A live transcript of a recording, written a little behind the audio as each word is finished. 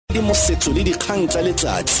di mosetso le dikgang tsa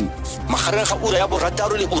letsatsi magareng ga ura ya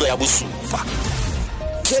borataro le ura ya bosupa.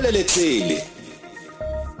 Tsweleletsele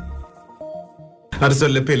a re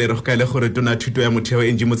tswelele pele re go kaele gore tona thuto ya motheo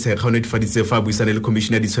NG Motshekga o netefaditse fa a buisana le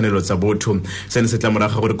Komishene ya Ditshwanelo tsa Botho. Seno se tla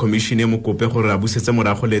morago gore komishene mo kope gore a busetse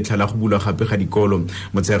morago letlha la go bulwa gape ga dikolo.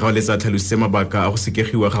 Motshekga o letsa tlhalositse mabaka a go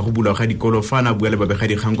sekegiwa ga go bulwa ga dikolo fa na bua le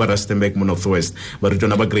babegadikgang kwa Rustenburg mo Northwest.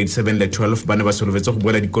 Barutwana ba grade 7 le 12 ba ne ba solofetse go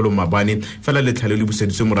buela dikolo mabane fela letlha le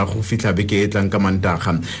buseditswe morago go fitlha beke e tlang ka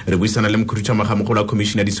Mantaga. Re buisana le mokhuduthamagamogolo wa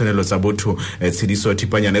Komishene ya Ditshwanelo tsa Botho Tshidiso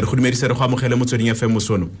Thipanyane. Re go dumedisa re go amogele motsweding FM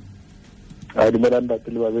mosono. Ra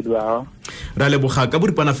leboga ka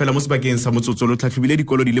boripana fela mo sebakeng sa motsotso lo tlhatlhobile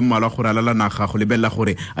dikolo di le mmalwa gore a lala naga go lebella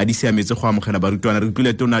gore a di siametse go amogela barutwana. Re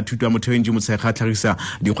tlile tona thuto ya motheo NG Motshekga a tlhagisa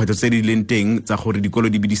dikgwetlho tse di leng teng tsa gore dikolo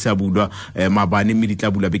di bidisa bulwa mabane mme di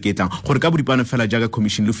tla bulwa beketlang gore ka boripana fela jaaka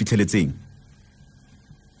commission lo fitlheletseng.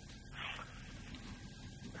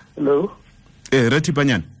 Hello. Re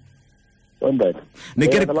Thipanyane. Ne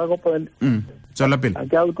ke tswela pele. A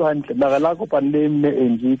ka utlwa hantle ba la kopane le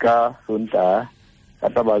NG ka Sonta ka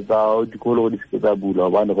taba tsa dikolo di se tsa bulwa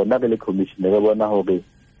bana rona le commission re bona hore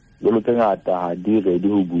lo tse ngata ha di ready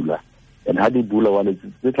ho bula and ha di bula wale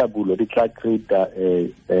tse tla bulwa di tla create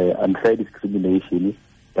unfair discrimination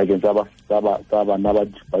against tsa bana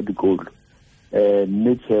ba dikolo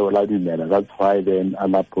mme tsheo la dumela. That's why then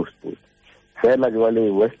I'm posted fela ke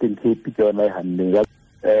wale Western Cape ke yona e handling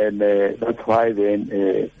and that's why then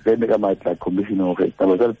they make a commission of it. I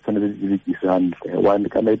was at the one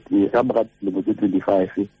connect the camera le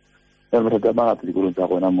 25 and what the map the go tsa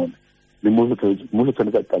gona mona le mo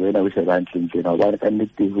tshwanetse tabena we se rantleng tsena one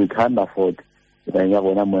connect we can't afford the ya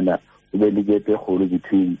gona mona o be le gete golo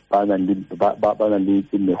between bana le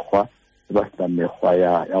megwa ba sa megwa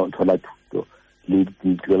ya o thola thuto le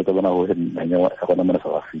ditlolo tsa bona go nna ya gona mona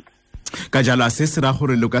South Africa. Ka jalo se se ra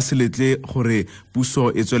gore lo ka se letle gore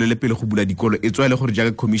puso e tswelele pele go bula dikolo e tswele gore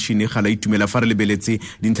jaaka commission ga la itumela fa re lebeletse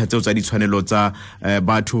dintlha tseo tsa ditshwanelo tsa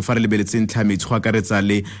batho fa re lebeletse ntlha metsi go akaretsa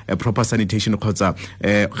le proper sanitation kgotsa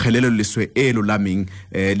kgelelo leswe e lo lameng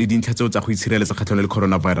le dintlha tseo tsa go itshireletsa kgatlhanong le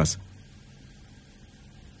coronavirus.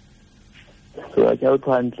 So I can't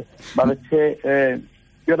find but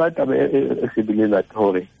you're not a civilian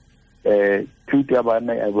hore thuto ya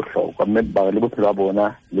bana ya bohlokwa mme ba le bophelo ba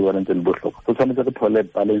bona le bona ntse le bohlokwa so tshwanetse re thole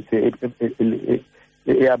balance e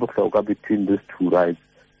ya bohlokwa between these two rights.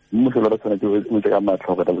 Mmuso le tshwanetse o tseka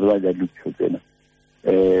matlhoka taba ba ja dithuto tsena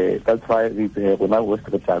that's why we rona West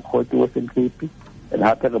Cape court Western Cape and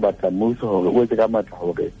hape re batla mmuso hore o tseka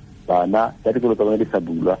matlhoka bana ya dikolo tsa bona di sa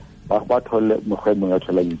bulwa ba thole mogwemo ya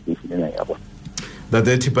thola education ya bona.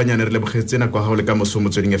 Date Thipanyane re lebogetse na kwa ga le ka mosomo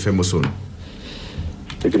tsweding FM mosono.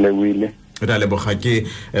 Re leboga ke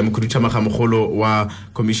mokhuduthamagamogolo wa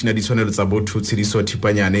Komishene ya Ditshwanelo tsa Botho Tshidiso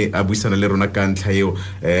Thipanyane a buisana le rona ka ntlha eo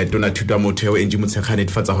tona thuto ya motheo NG Motshekga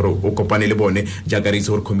netefatsa gore o kopane le bone jaaka re itse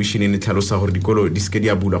gore komishene ne tlhalosa gore dikolo di seke di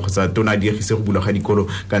a bulwa kgotsa tona di egise go bulwa ga dikolo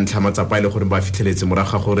ka ntlha matsapa ile gore ba fitlheletse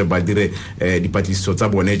moraga gore ba dire dipatlisiso tsa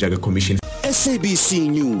bone jaaka commission. SABC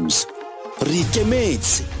News re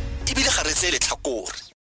ikemetse ebile ga re tse le tlhakore.